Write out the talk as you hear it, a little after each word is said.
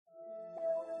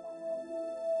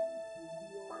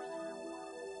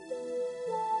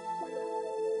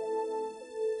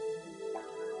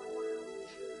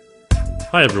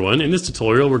Hi everyone, in this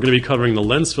tutorial we're going to be covering the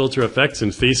lens filter effects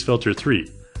in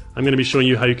FaceFilter3. I'm going to be showing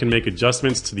you how you can make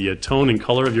adjustments to the tone and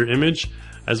color of your image,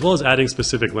 as well as adding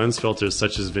specific lens filters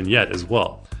such as vignette as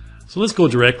well. So let's go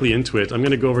directly into it. I'm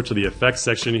going to go over to the effects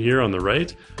section here on the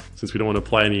right, since we don't want to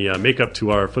apply any makeup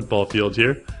to our football field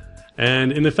here.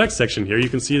 And in the effects section here you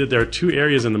can see that there are two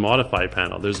areas in the modify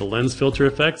panel. There's the lens filter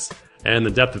effects and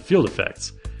the depth of field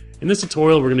effects. In this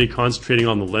tutorial we're going to be concentrating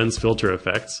on the lens filter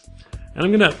effects. And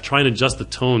I'm going to try and adjust the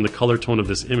tone, the color tone of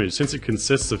this image, since it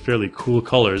consists of fairly cool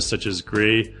colors such as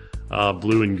gray,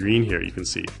 blue, and green here, you can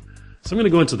see. So I'm going to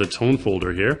go into the tone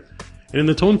folder here. And in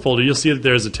the tone folder, you'll see that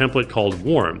there's a template called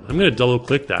warm. I'm going to double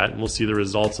click that and we'll see the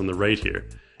results on the right here.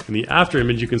 In the after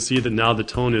image, you can see that now the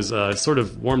tone is sort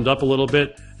of warmed up a little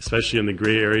bit, especially in the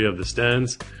gray area of the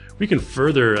stands. We can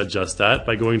further adjust that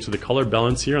by going to the color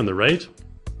balance here on the right.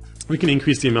 We can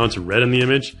increase the amount of red in the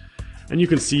image, and you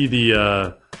can see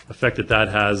the effect that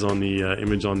has on the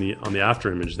image on the after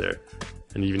image there,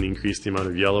 and even increase the amount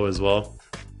of yellow as well.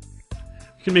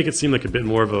 You can make it seem like a bit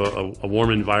more of a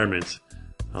warm environment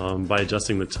by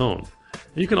adjusting the tone.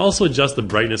 And you can also adjust the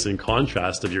brightness and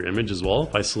contrast of your image as well.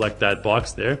 If I select that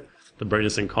box there, the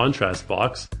brightness and contrast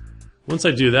box, once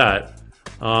I do that,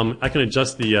 I can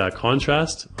adjust the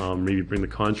contrast, maybe bring the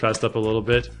contrast up a little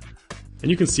bit. And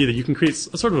you can see that you can create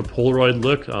a sort of a Polaroid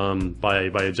look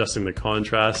by adjusting the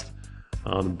contrast.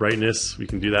 The brightness, we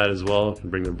can do that as well. We can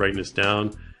bring the brightness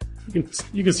down.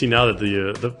 You can see now that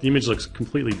the image looks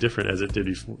completely different as it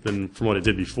did from what it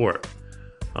did before.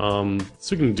 So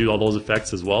we can do all those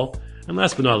effects as well. And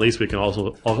last but not least, we can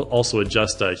also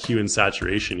adjust hue and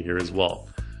saturation here as well.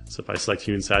 So if I select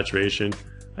hue and saturation,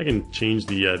 I can change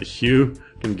the hue.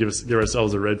 Can give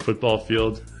ourselves a red football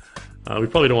field. We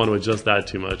probably don't want to adjust that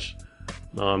too much.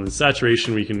 The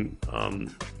saturation, we can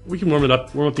warm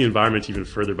up the environment even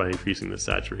further by increasing the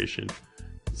saturation.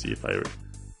 See if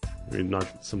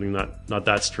not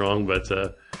that strong, but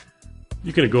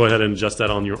you can go ahead and adjust that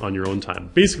on your own time.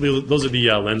 Basically, those are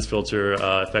the lens filter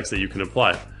effects that you can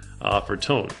apply for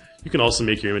tone. You can also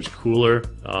make your image cooler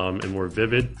and more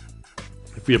vivid.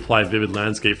 If we apply vivid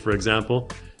landscape, for example,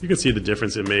 you can see the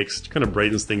difference it makes. It kind of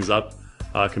brightens things up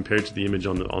compared to the image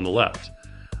on the left.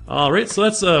 Alright, so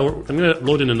that's I'm going to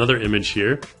load in another image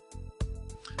here.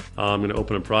 I'm going to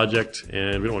open a project,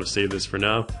 and we don't want to save this for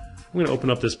now. I'm going to open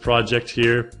up this project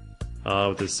here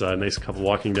with this nice couple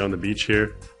walking down the beach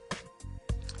here,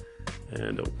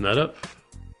 and open that up.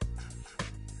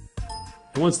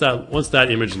 And once that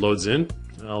image loads in,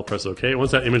 I'll press OK.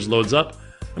 Once that image loads up,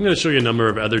 I'm going to show you a number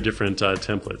of other different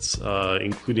templates,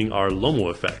 including our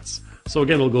LOMO effects. So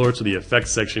again, we'll go over to the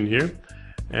effects section here.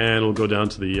 And we'll go down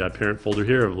to the parent folder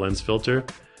here of lens filter,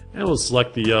 and we'll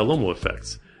select the LOMO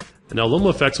effects. And now LOMO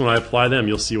effects, when I apply them,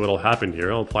 you'll see what will happen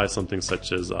here. I'll apply something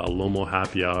such as LOMO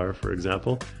happy hour, for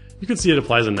example. You can see it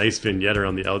applies a nice vignette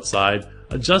around the outside,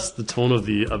 adjusts the tone of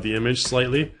the image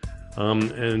slightly,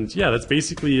 and yeah, that's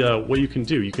basically what you can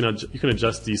do. You can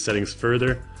adjust these settings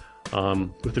further.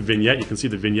 With the vignette, you can see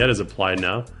the vignette is applied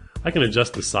now. I can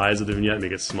adjust the size of the vignette,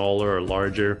 make it smaller or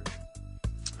larger.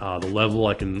 The level,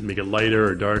 I can make it lighter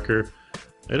or darker.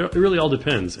 It really all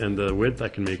depends. And the width, I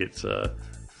can make it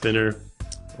thinner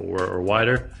or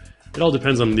wider. It all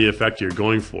depends on the effect you're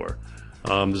going for.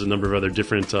 There's a number of other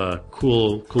different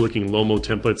cool looking LOMO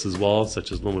templates as well,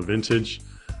 such as LOMO Vintage.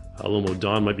 LOMO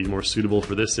Dawn might be more suitable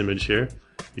for this image here.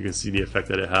 You can see the effect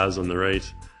that it has on the right.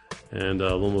 And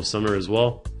LOMO Summer as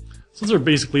well. So those are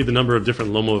basically the number of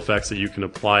different LOMO effects that you can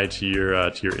apply to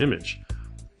your image.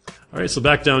 Alright, so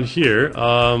back down here,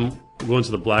 we'll go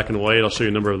into the black and white. I'll show you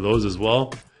a number of those as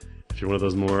well. If you're one of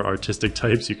those more artistic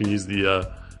types, you can use the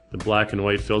black and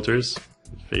white filters.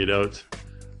 Fade out,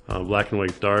 black and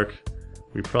white dark.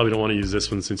 We probably don't want to use this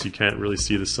one since you can't really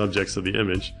see the subjects of the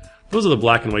image. Those are the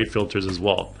black and white filters as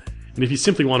well. And if you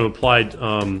simply want to apply, you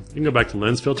can go back to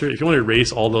lens filter. If you want to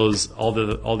erase all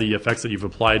the effects that you've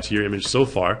applied to your image so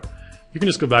far, you can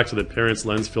just go back to the parent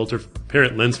lens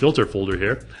filter folder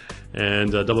here,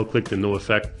 and double click the no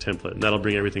effect template, and that'll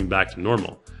bring everything back to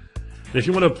normal. And if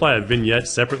you want to apply a vignette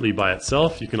separately by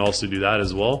itself, you can also do that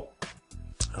as well.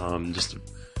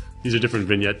 These are different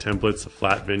vignette templates: a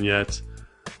flat vignette,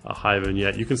 a high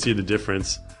vignette. You can see the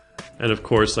difference, and of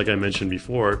course, like I mentioned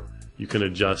before, you can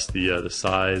adjust the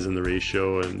size and the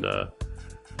ratio and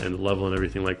the level and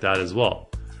everything like that as well.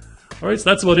 All right, so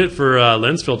that's about it for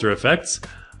lens filter effects.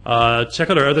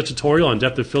 Check out our other tutorial on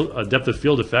depth of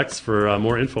field effects for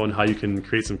more info on how you can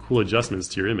create some cool adjustments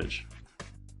to your image.